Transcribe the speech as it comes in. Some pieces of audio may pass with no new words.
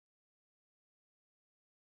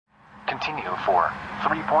continue for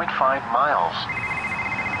 3.5 miles.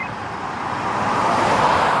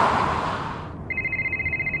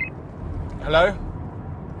 Hello?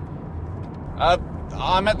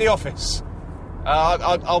 I'm at the office.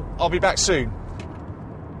 I'll be back soon.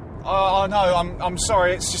 Oh no, I'm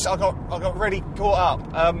sorry. It's just I got really caught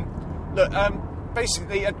up. Look,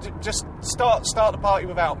 basically, just start the party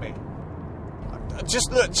without me.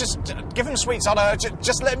 Just give him sweets on her.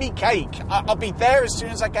 Just let me cake. I'll be there as soon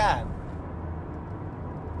as I can.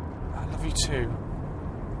 I love you too.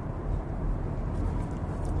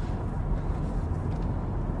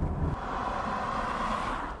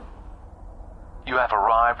 You have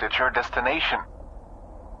arrived at your destination.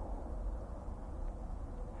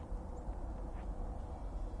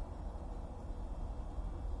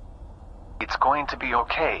 It's going to be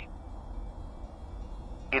okay.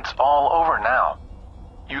 It's all over now.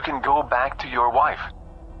 You can go back to your wife.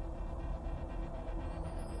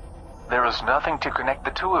 There is nothing to connect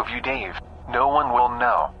the two of you, Dave. No one will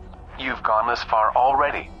know. You've gone this far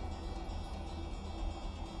already.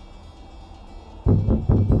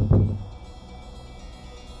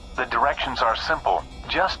 The directions are simple.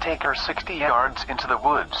 Just take her 60 yards into the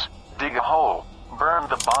woods, dig a hole, burn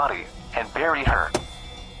the body, and bury her.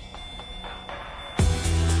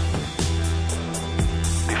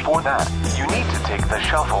 Before that, you need to take the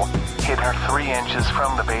shovel, hit her 3 inches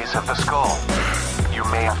from the base of the skull. You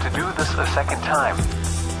may have to do this a second time.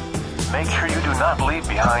 Make sure you do not leave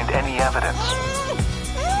behind any evidence.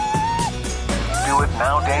 Do it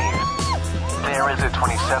now, Dave. There is a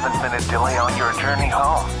 27-minute delay on your journey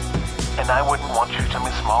home, and I wouldn't want you to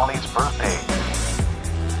miss Molly's birthday.